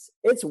nice.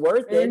 It's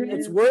worth it.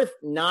 It's worth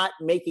not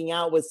making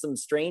out with some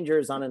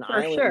strangers on an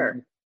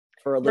island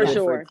for a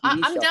little. For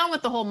I'm down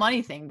with the whole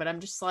money thing, but I'm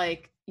just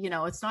like,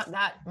 it's not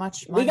that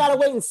much money. We got to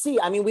wait and see.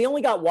 I mean, we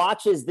only got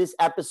watches this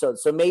episode.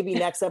 So maybe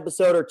next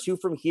episode or two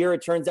from here,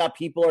 it turns out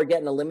people are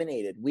getting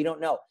eliminated. We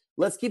don't know.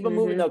 Let's keep it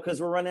moving, though,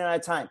 because we're running out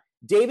of time.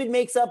 David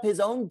makes up his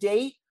own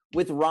date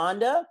with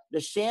Rhonda,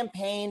 the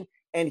champagne.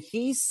 And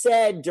he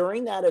said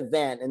during that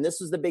event, and this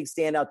was the big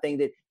standout thing,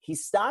 that he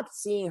stopped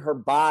seeing her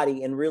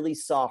body and really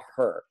saw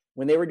her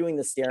when they were doing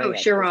the staring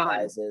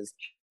exercises.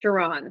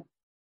 Sharon.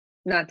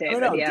 Not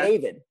David. No,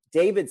 David.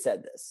 David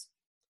said this.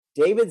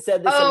 David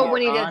said this. Oh,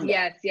 when he does.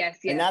 Yes.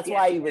 And that's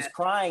why he was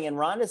crying. And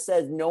Rhonda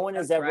says no one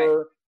has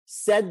ever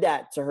said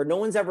that to her. No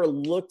one's ever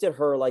looked at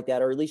her like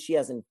that, or at least she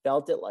hasn't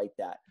felt it like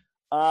that.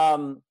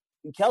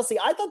 Kelsey,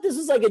 I thought this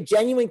was like a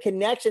genuine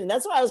connection. And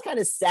that's why I was kind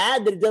of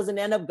sad that it doesn't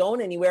end up going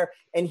anywhere.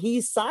 And he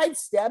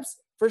sidesteps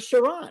for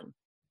Sharon.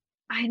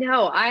 I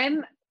know. I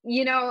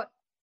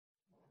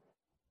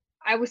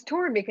was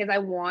torn because I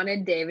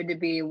wanted David to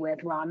be with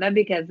Rhonda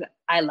because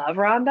I love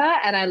Rhonda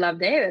and I love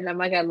David. And I'm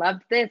like, I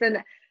loved this. And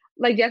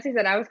like Jesse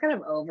said, I was kind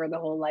of over the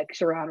whole like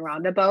Sharon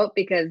Rhonda boat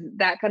because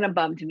that kind of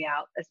bummed me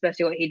out,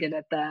 especially what he did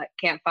at the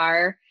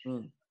campfire.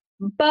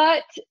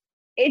 But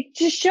it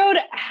just showed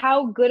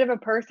how good of a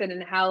person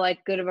and how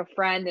like good of a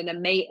friend and a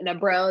mate and a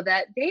bro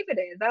that David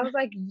is. I was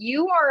like,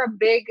 you are a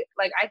big,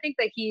 like, I think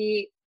that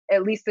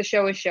at least the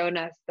show has shown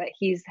us that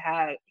he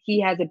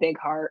has a big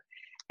heart,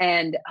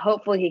 and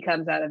hopefully he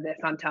comes out of this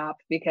on top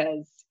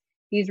because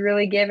he's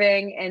really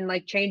giving and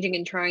like changing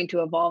and trying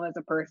to evolve as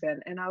a person.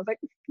 And I was like,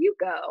 you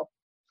go.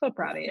 So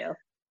proud of you.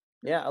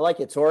 Yeah. I like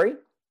it. Tori?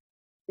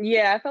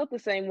 Yeah, I felt the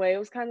same way. It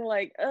was kind of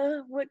like,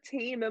 what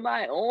team am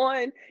I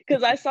on?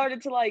 Because I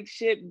started to like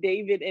ship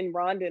David and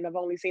Rhonda, and I've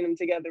only seen them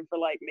together for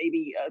like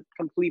maybe a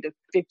complete of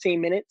 15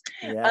 minutes.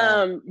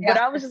 But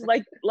I was just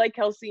like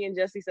Kelsey and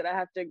Jesse said, I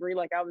have to agree.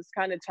 Like I was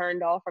kind of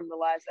turned off from the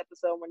last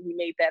episode when he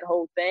made that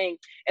whole thing.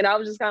 And I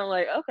was just kind of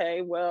like,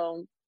 okay,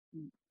 well,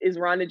 is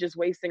Rhonda just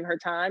wasting her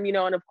time?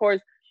 And of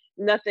course,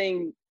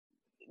 nothing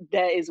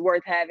that is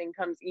worth having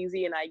comes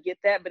easy, and I get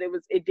that, but it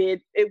was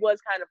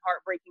kind of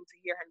heartbreaking to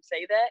hear him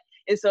say that.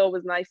 And so it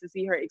was nice to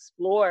see her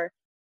explore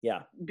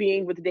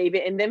being with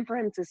David, and then for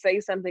him to say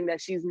something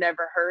that she's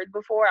never heard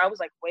before. I was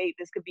like, wait,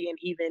 this could be an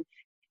even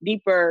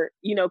deeper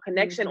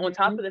connection on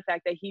top of the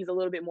fact that he's a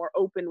little bit more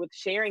open with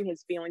sharing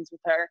his feelings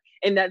with her,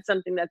 and that's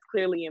something that's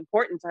clearly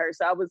important to her.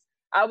 So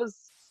I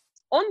was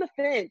on the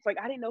fence. Like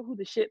I didn't know who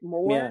to ship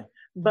more,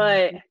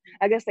 but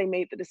I guess they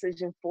made the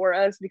decision for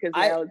us because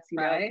now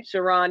it's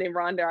Sharon and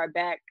Rhonda are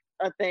back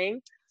a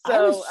thing.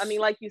 So I mean,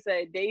 like you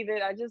said,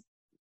 David, I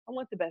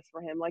want the best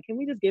for him. Like, can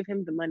we just give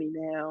him the money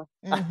now?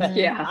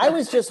 Yeah. I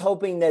was just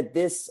hoping that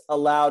this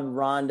allowed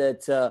Rhonda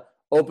to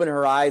open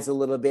her eyes a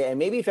little bit, and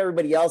maybe if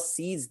everybody else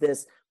sees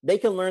this, they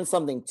can learn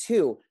something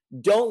too.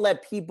 Don't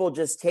let people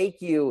just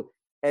take you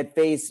at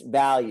face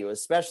value,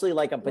 especially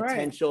like a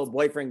potential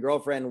boyfriend,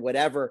 girlfriend,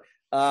 whatever.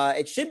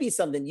 It should be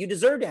something you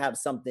deserve to have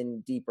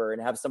something deeper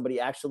and have somebody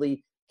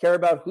actually care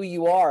about who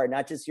you are,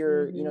 not just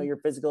your, your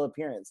physical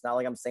appearance. Not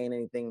like I'm saying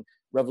anything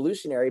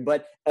revolutionary,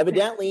 but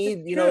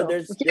evidently,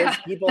 there's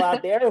people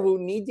out there who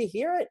need to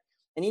hear it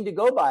and need to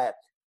go by it.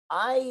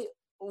 I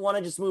want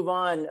to just move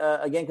on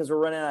again because we're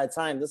running out of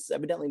time. This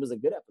evidently was a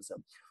good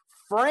episode.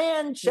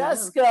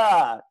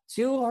 Francesca,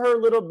 to her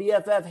little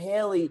BFF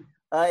Haley,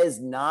 is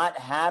not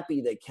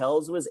happy that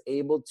Kels was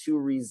able to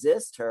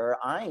resist her.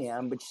 I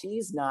am, but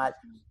she's not.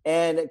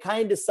 And it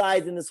kind of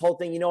decides in this whole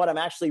thing, you know what, I'm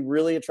actually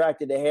really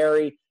attracted to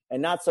Harry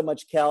and not so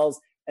much Kels.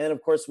 And then,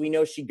 of course, we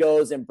know she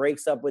goes and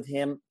breaks up with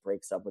him,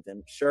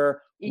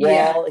 sure,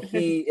 while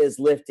he is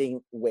lifting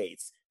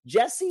weights.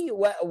 Jesse,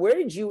 where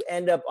did you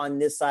end up on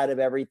this side of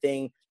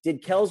everything?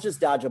 Did Kels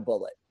just dodge a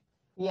bullet?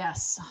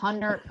 Yes,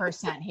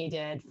 100% he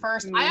did.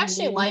 First, I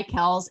actually like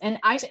Kels. And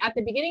at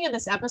the beginning of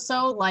this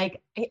episode, like,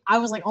 I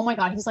was like, oh my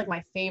God, he's like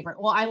my favorite.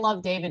 Well, I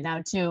love David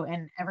now too.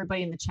 And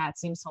everybody in the chat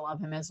seems to love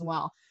him as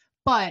well.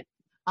 But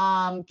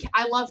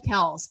I love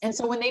Kels. And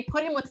so when they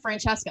put him with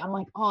Francesca, I'm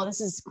like, oh,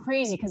 this is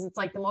crazy because it's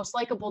like the most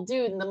likable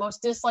dude and the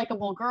most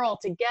dislikable girl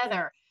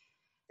together.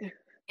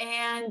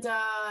 And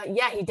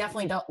he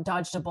definitely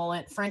dodged a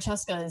bullet.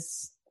 Francesca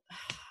is...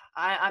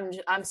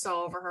 I'm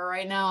so over her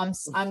right now.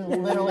 I'm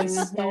literally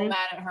so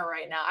mad at her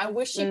right now. I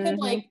wish she could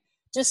like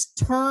just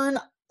turn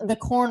the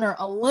corner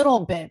a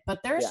little bit,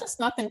 but there's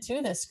just nothing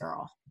to this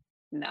girl.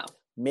 No.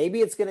 Maybe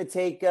it's going to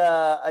take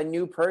a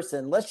new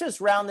person. Let's just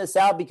round this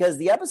out because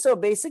the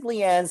episode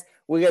basically ends.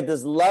 We got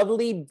this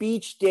lovely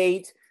beach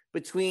date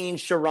between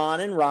Sharon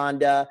and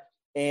Rhonda,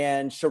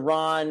 and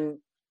Sharon,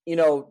 you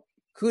know,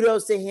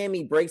 kudos to him.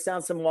 He breaks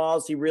down some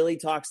walls. He really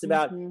talks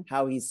about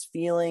how he's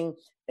feeling.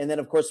 And then,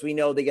 of course, we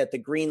know they get the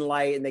green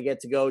light and they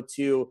get to go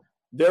to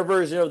their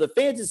version of the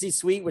fantasy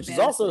suite, which is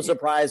also a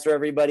surprise for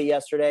everybody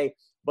yesterday.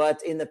 But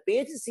in the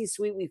fantasy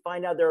suite, we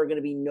find out there are going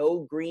to be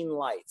no green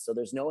lights. So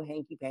there's no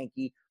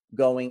hanky-panky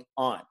going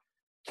on.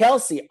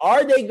 Kelsey,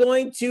 are they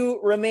going to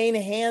remain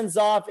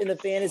hands-off in the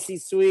fantasy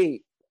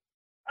suite?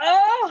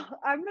 Oh,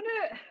 I'm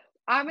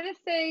gonna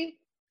say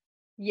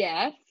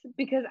yes,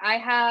 because I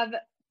have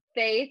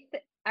faith.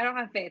 I don't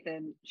have faith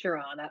in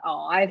Sharon at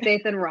all. I have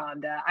faith in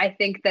Rhonda. I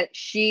think that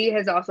she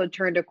has also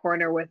turned a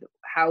corner with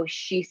how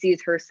she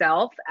sees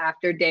herself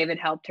after David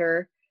helped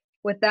her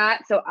with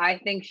that. So I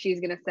think she's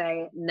going to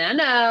say,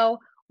 no,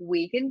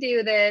 we can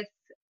do this.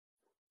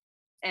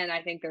 And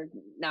I think they're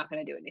not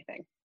going to do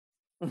anything.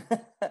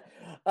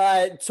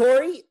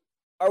 Tori,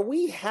 are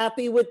we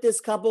happy with this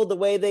couple the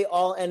way they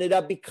all ended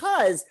up?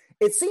 Because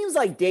it seems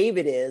like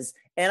David is.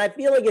 And I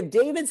feel like if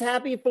David's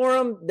happy for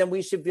him, then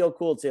we should feel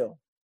cool too.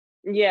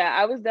 Yeah,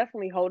 I was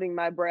definitely holding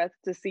my breath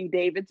to see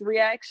David's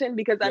reaction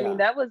because I mean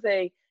that was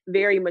a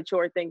very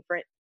mature thing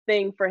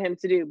for him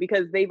to do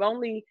because they've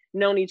only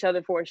known each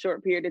other for a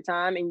short period of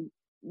time and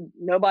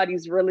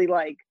nobody's really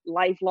like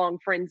lifelong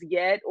friends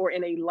yet or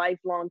in a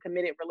lifelong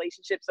committed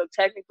relationship. So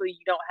technically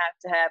you don't have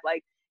to have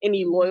like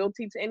any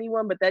loyalty to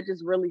anyone, but that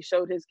just really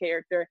showed his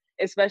character,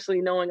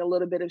 especially knowing a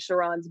little bit of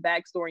Sharon's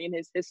backstory and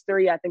his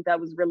history. I think that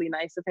was really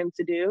nice of him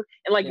to do.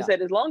 And like you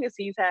said, as long as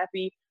he's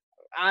happy,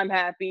 I'm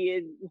happy.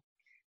 And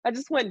I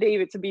just want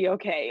David to be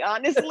okay,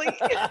 honestly.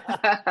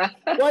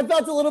 Well, I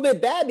felt a little bit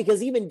bad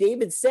because even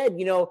David said,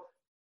 you know,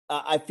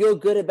 I feel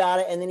good about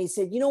it. And then he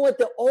said, you know what?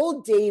 The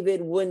old David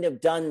wouldn't have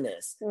done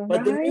this.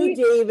 But the new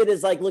David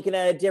is like looking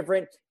at it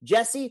different.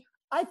 Jesse,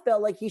 I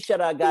felt like he should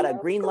have got a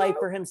green light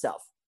for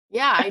himself.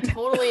 Yeah, I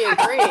totally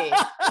agree.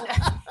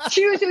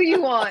 Choose who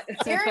you want.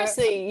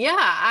 Seriously,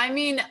 yeah. I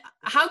mean,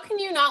 how can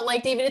you not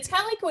like David? It's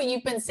kind of like what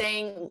you've been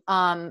saying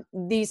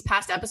these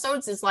past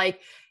episodes is like,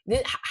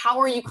 how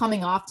are you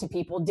coming off to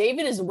people?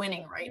 David is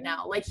winning right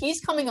now. Like he's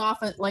coming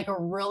off like a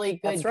really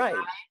good guy.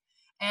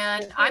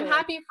 And I'm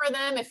happy for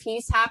them if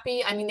he's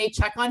happy. I mean, they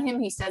check on him.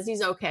 He says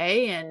he's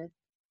okay and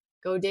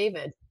go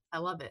David. I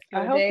love it.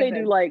 I hope they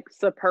do like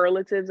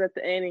superlatives at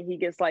the end and he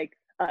gets like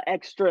an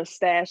extra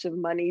stash of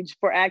money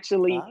for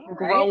actually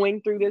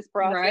growing through this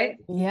process. Right.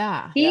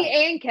 Yeah.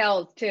 He and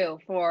Kels too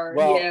for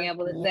being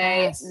able to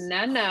say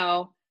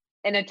no.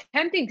 And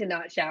attempting to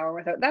not shower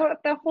with her.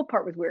 That whole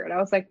part was weird. I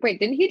was like,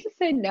 wait, didn't he just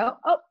say no?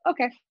 Oh,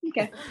 okay.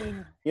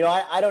 You know,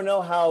 I don't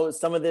know how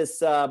some of this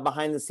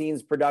behind the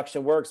scenes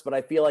production works, but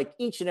I feel like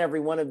each and every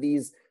one of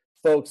these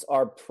folks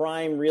are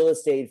prime real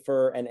estate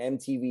for an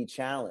MTV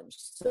challenge.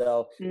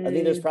 So I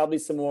think there's probably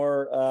some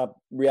more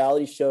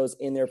reality shows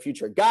in their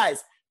future.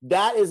 Guys,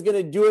 that is going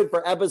to do it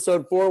for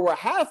episode 4. We're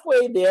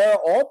halfway there,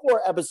 all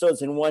 4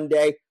 episodes in one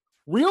day.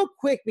 Real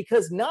quick,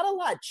 because not a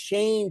lot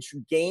changed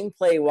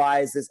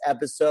gameplay-wise this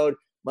episode.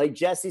 Like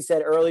Jesse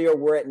said earlier,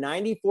 we're at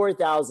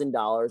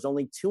 $94,000,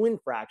 only 2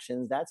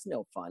 infractions. That's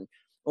no fun.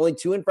 Only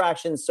 2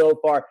 infractions so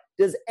far.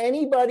 Does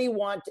anybody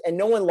want, and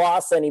no one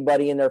lost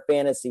anybody in their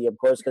fantasy, of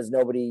course, because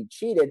nobody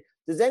cheated.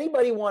 Does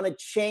anybody want to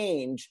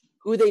change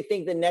who they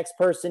think the next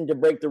person to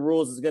break the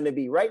rules is going to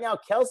be? Right now,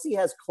 Kelsey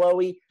has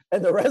Chloe,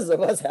 and the rest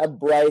of us have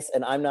Bryce,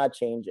 and I'm not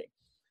changing.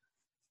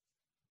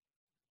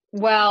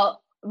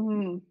 Well,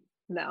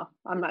 no,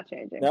 I'm not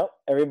changing. No,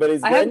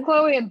 everybody's good? I have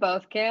Chloe in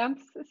both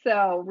camps,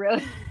 so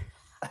really. So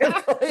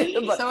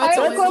it's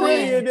what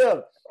you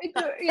do.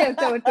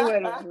 So it's a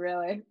win-win,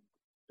 really.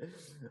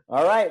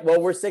 All right,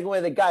 well, we're sticking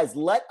with it. Guys,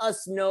 let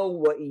us know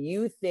what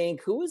you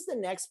think. Who is the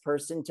next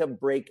person to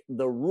break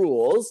the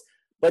rules?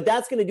 But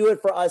that's going to do it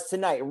for us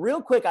tonight.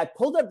 Real quick, I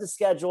pulled up the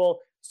schedule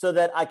so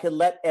that I could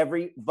let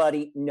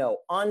everybody know.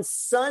 On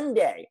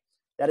Sunday,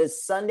 that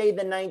is Sunday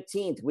the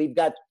 19th, we've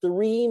got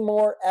 3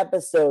 more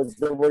episodes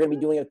that we're going to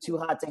be doing of Too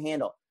Hot to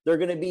Handle. They're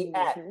going to be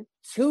at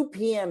 2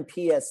 p.m.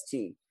 PST,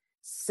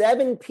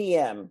 7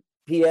 p.m.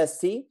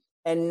 PST,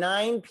 and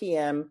 9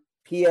 p.m.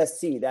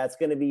 PST. That's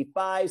going to be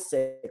 5,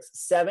 6,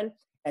 7.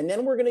 And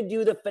then we're going to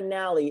do the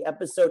finale,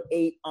 episode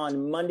 8,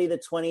 on Monday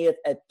the 20th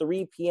at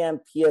 3 p.m.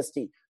 PST.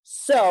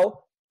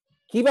 So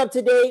keep up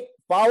to date.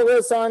 Follow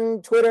us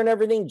on Twitter and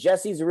everything.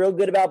 Jesse's real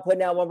good about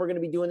putting out when we're going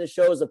to be doing the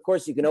shows. Of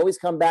course, you can always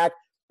come back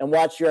and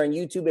watch here on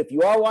YouTube. If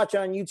you are watching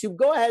on YouTube,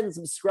 go ahead and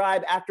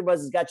subscribe. AfterBuzz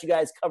has got you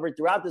guys covered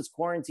throughout this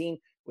quarantine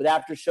with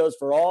after shows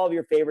for all of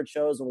your favorite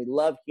shows, and we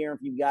love hearing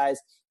from you guys.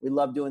 We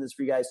love doing this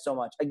for you guys so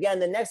much. Again,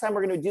 the next time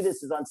we're going to do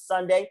this is on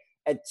Sunday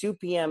at 2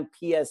 p.m.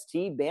 PST.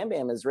 Bam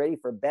Bam is ready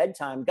for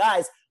bedtime.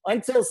 Guys,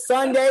 until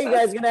Sunday, you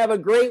guys are going to have a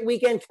great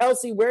weekend.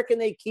 Kelsey, where can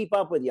they keep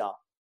up with y'all?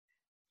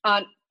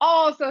 On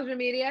all social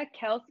media,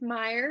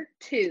 Kelsmeyer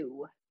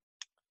 2.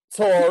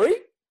 Tori?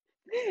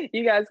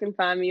 You guys can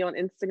find me on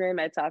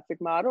Instagram at Toxic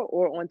Model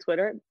or on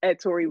Twitter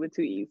at Tori with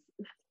 2 E's.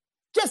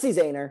 Jesse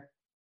Zahner.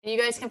 You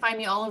guys can find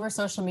me all over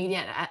social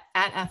media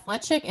at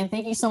Athletic, and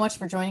thank you so much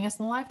for joining us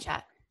in the live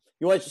chat.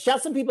 You want to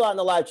shout some people out in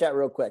the live chat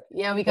real quick?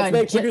 Yeah, we got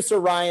producer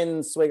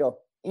Ryan Swiggle.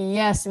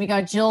 Yes, we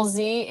got Jill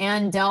Z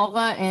and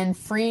Delva and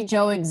Free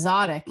Joe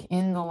Exotic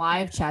in the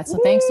live chat. So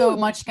thanks so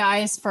much,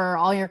 guys, for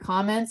all your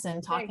comments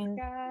and talking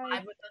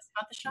live with us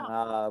about the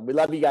show. We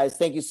love you guys.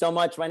 Thank you so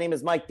much. My name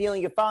is Mike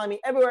Feeling. You can follow me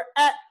everywhere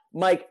at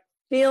Mike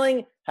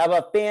Feeling. Have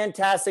a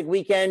fantastic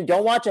weekend.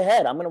 Don't watch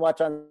ahead. I'm going to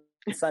watch on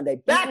Sunday.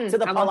 Back to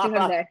the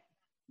Palapa.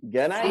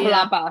 Good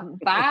night.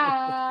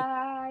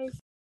 Bye.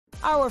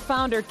 Our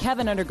founder,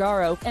 Kevin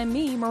Undergaro, and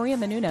me, Maria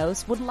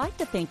Menounos, would like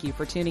to thank you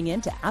for tuning in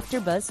to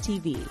AfterBuzz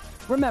TV.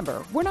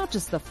 Remember, we're not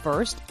just the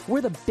first,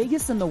 we're the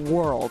biggest in the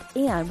world,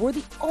 and we're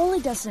the only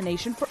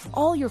destination for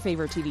all your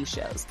favorite TV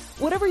shows.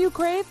 Whatever you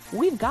crave,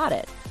 we've got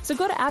it. So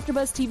go to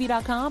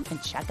AfterBuzzTV.com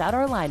and check out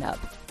our lineup.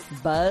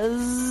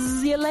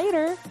 Buzz you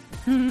later.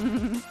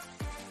 The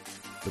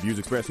views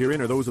expressed herein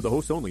are those of the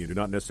hosts only and do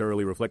not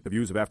necessarily reflect the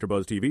views of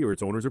AfterBuzz TV or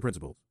its owners or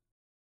principals.